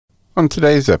On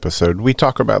today's episode, we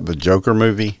talk about the Joker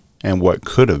movie and what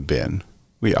could have been.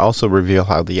 We also reveal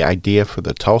how the idea for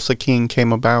the Tulsa King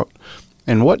came about,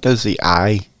 and what does the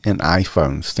I in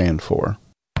iPhone stand for.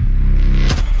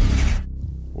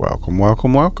 Welcome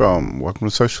to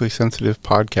Socially Sensitive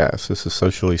Podcast. This is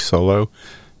Socially Solo,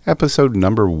 episode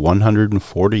number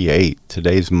 148.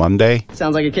 Today's Monday.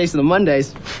 Sounds like a case of the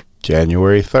Mondays.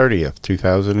 January 30th,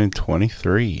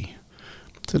 2023.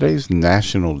 Today's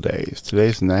national days.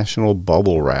 Today's National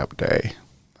Bubble Wrap Day.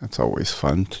 That's always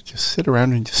fun to just sit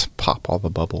around and just pop all the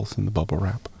bubbles in the bubble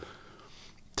wrap.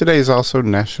 Today is also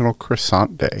National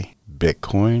Croissant Day.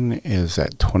 Bitcoin is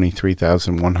at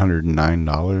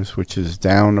 $23,109, which is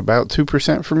down about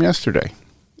 2% from yesterday.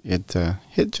 It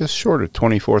hit just short of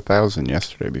 24,000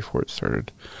 yesterday before it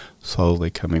started slowly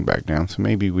coming back down. So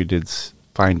maybe we did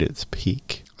find its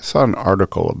peak. I saw an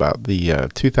article about the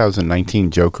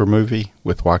 2019 Joker movie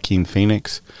with Joaquin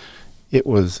Phoenix. It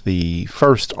was the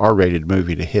first R-rated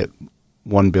movie to hit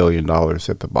 $1 billion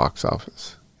at the box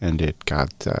office. And it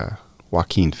got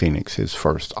Joaquin Phoenix his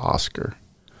first Oscar.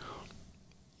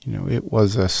 You know, it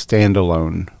was a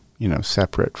standalone,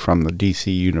 separate from the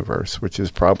DC universe, which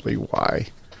is probably why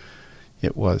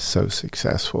it was so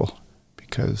successful.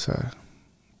 Because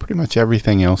pretty much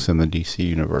everything else in the DC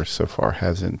universe so far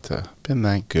hasn't been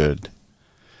that good.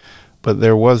 But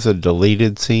there was a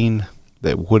deleted scene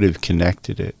that would have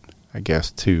connected it, I guess,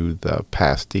 to the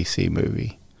past DC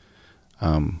movie.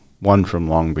 One from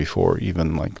long before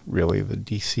even really the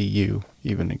DCU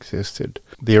even existed.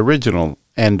 The original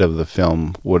end of the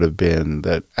film would have been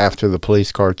that after the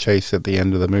police car chase at the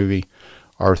end of the movie,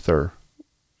 Arthur,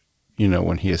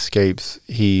 when he escapes,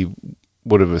 he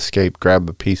would have escaped, grabbed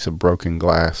a piece of broken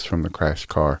glass from the crashed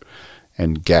car,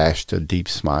 and gashed a deep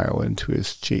smile into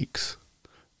his cheeks.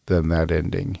 Then that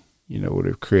ending, would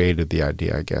have created the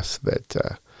idea, I guess,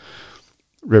 that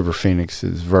River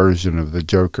Phoenix's version of the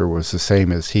Joker was the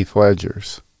same as Heath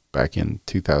Ledger's back in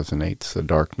 2008's The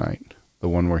Dark Knight. The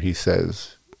one where he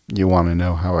says, "You want to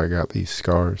know how I got these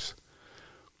scars?"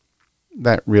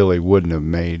 That really wouldn't have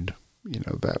made,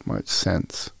 that much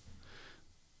sense.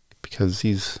 Because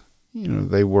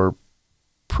they were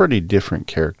pretty different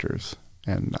characters,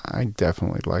 and I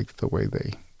definitely liked the way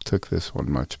they took this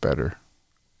one much better.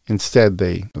 Instead,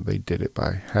 they did it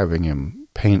by having him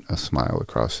paint a smile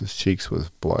across his cheeks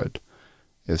with blood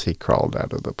as he crawled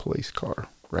out of the police car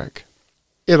wreck.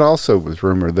 It also was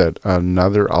rumored that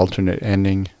another alternate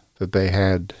ending that they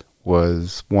had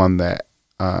was one that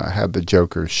had the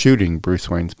Joker shooting Bruce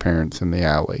Wayne's parents in the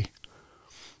alley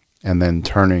and then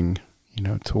turning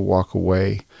to walk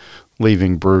away,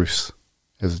 leaving Bruce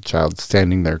as a child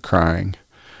standing there crying,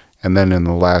 and then in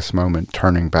the last moment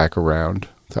turning back around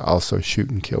to also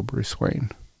shoot and kill Bruce Wayne,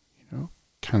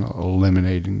 kind of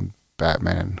eliminating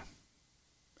Batman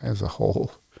as a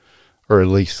whole, or at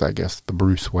least, I guess, the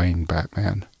Bruce Wayne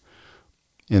Batman.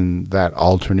 In that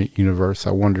alternate universe,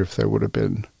 I wonder if there would have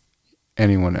been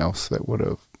anyone else that would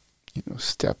have,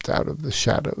 stepped out of the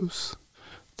shadows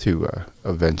to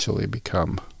eventually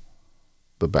become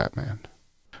the Batman.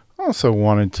 I also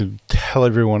wanted to tell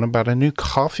everyone about a new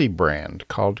coffee brand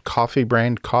called Coffee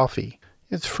Brand Coffee.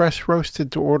 It's fresh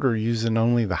roasted to order using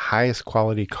only the highest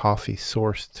quality coffee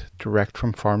sourced direct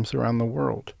from farms around the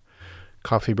world.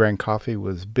 Coffee Brand Coffee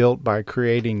was built by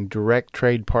creating direct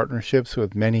trade partnerships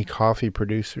with many coffee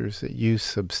producers that use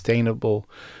sustainable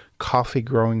coffee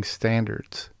growing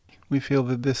standards. We feel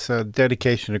that this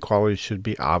dedication to quality should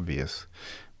be obvious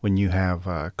when you have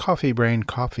Coffee Brand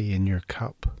Coffee in your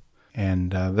cup.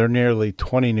 And there are nearly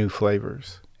 20 new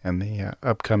flavors, and the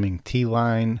upcoming tea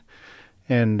line,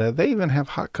 and they even have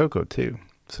hot cocoa too.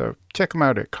 So check them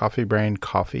out at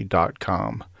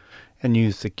coffeebrandcoffee.com and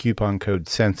use the coupon code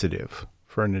SENSITIVE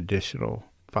for an additional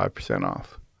 5%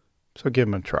 off. So give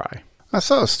them a try. I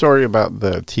saw a story about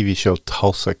the TV show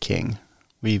Tulsa King.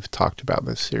 We've talked about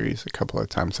this series a couple of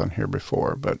times on here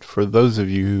before, but for those of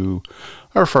you who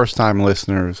are first-time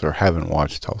listeners or haven't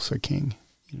watched Tulsa King,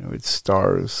 it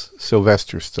stars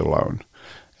Sylvester Stallone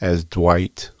as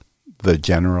Dwight, the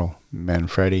General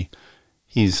Manfredi.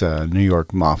 He's a New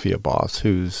York mafia boss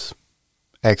who's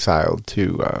exiled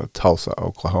to Tulsa,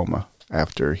 Oklahoma,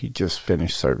 after he just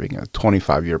finished serving a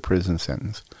 25-year prison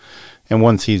sentence. And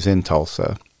once he's in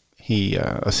Tulsa, he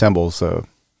assembles a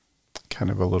kind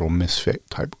of a little misfit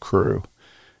type crew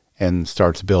and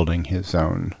starts building his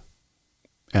own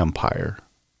empire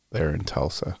there in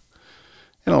Tulsa.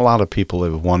 And a lot of people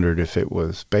have wondered if it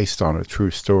was based on a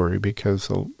true story, because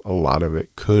a lot of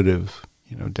it could have,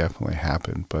 definitely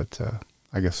happened. But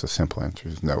I guess the simple answer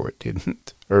is no, it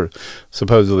didn't. Or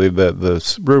supposedly the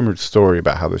rumored story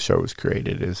about how the show was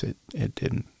created is it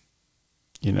didn't.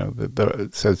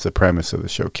 it says the premise of the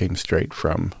show came straight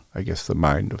from, I guess, the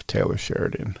mind of Taylor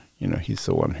Sheridan. He's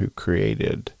the one who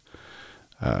created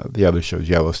the other shows,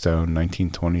 Yellowstone,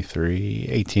 1923,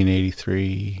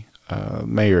 1883,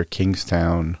 Mayor of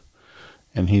Kingstown,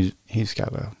 and he's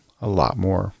got a lot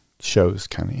more shows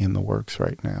kind of in the works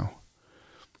right now.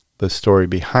 The story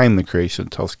behind the creation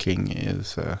of Tulsa King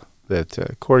is that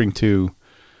according to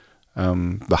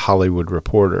the Hollywood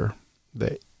Reporter,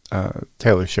 that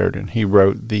Taylor Sheridan, he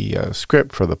wrote the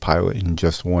script for the pilot in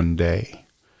just one day.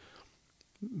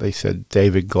 They said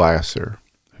David Glasser,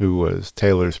 who was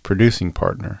Taylor's producing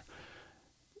partner,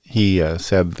 he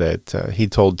said that he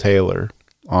told Taylor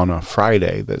on a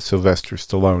Friday that Sylvester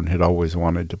Stallone had always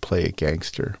wanted to play a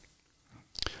gangster.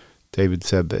 David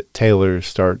said that Taylor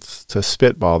starts to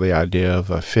spitball the idea of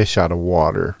a fish out of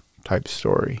water type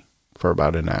story for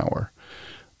about an hour.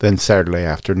 Then Saturday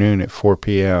afternoon at 4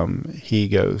 p.m., he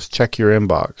goes, check your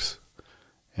inbox.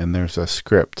 And there's a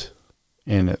script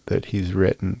in it that he's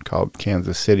written called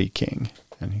Kansas City King.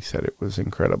 And he said it was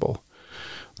incredible.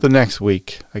 The next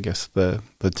week, I guess the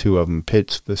two of them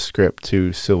pitched the script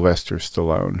to Sylvester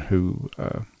Stallone, who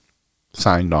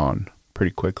signed on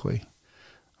pretty quickly,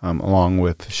 along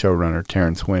with showrunner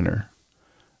Terrence Winter,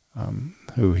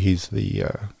 who he's the,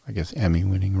 I guess,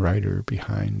 Emmy-winning writer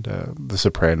behind The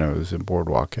Sopranos and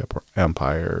Boardwalk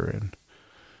Empire.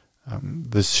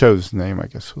 And this show's name, I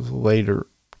guess, was later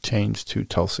changed to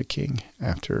Tulsa King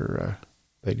after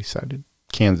they decided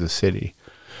Kansas City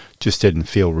just didn't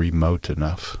feel remote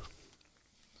enough.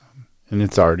 And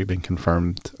it's already been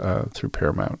confirmed through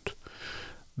Paramount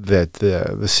that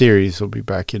the series will be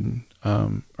back in,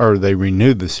 or they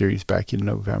renewed the series back in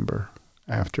November.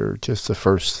 After just the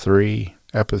first 3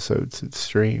 episodes it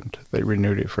streamed, they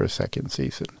renewed it for a second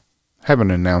season.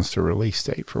 Haven't announced a release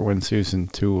date for when season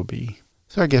 2 will be.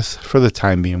 So I guess for the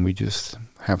time being, we just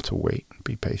have to wait and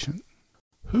be patient.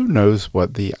 Who knows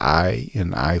what the I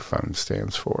in iPhone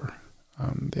stands for?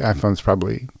 The iPhone's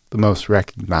probably the most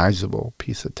recognizable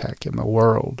piece of tech in the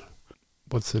world.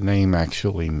 What's the name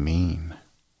actually mean?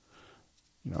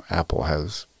 Apple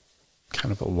has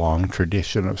kind of a long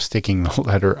tradition of sticking the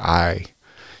letter I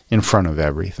in front of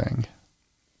everything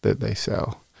that they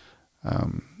sell.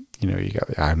 You got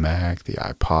the iMac, the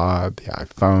iPod, the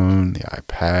iPhone, the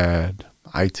iPad,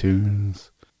 iTunes.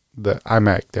 The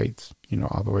iMac dates,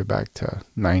 all the way back to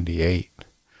 98,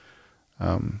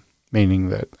 meaning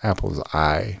that Apple's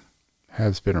I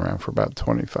has been around for about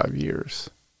 25 years.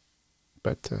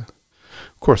 But,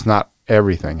 of course, not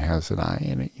everything has an I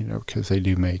in it, because they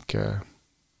do make the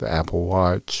Apple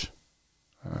Watch,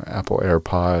 Apple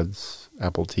AirPods,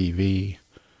 Apple TV.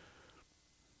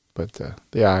 But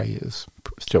the I is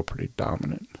still pretty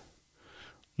dominant.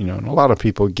 And a lot of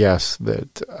people guess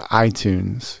that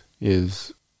iTunes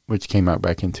is, which came out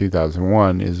back in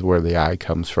 2001, is where the I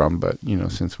comes from. But,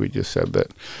 since we just said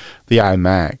that the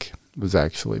iMac was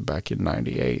actually back in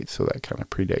 98, so that kind of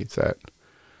predates that.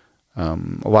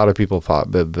 A lot of people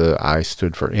thought that the I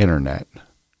stood for Internet,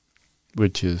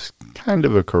 which is kind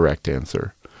of a correct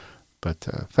answer. But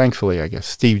thankfully, I guess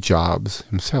Steve Jobs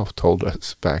himself told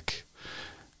us back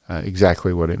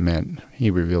exactly what it meant. He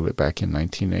revealed it back in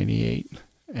 1988,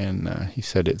 and he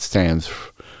said it stands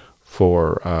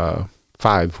for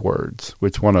 5 words,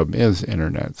 which one of them is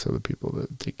Internet, so the people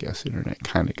that did guess Internet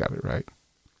kind of got it right.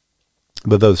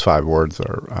 But those 5 words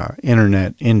are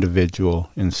Internet,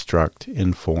 individual, instruct,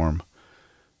 inform,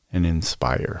 and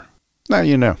inspire. Now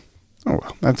you know. Oh,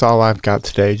 well, that's all I've got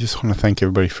today. Just want to thank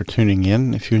everybody for tuning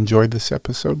in. If you enjoyed this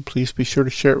episode, please be sure to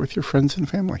share it with your friends and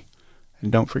family.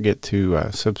 And don't forget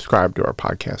to subscribe to our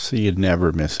podcast so you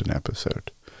never miss an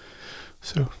episode.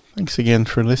 So thanks again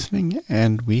for listening,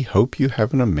 and we hope you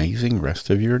have an amazing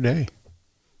rest of your day.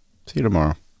 See you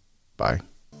tomorrow. Bye.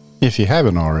 If you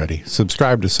haven't already,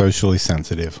 subscribe to Socially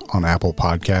Sensitive on Apple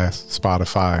Podcasts,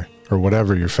 Spotify, or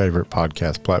whatever your favorite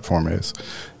podcast platform is.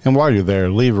 And while you're there,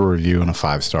 leave a review and a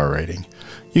 5-star rating.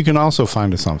 You can also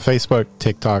find us on Facebook,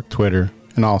 TikTok, Twitter,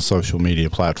 and all social media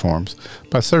platforms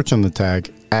by searching the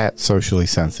tag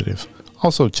 @SociallySensitive.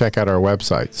 Also, check out our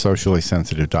website,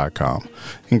 sociallysensitive.com,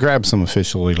 and grab some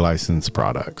officially licensed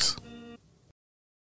products.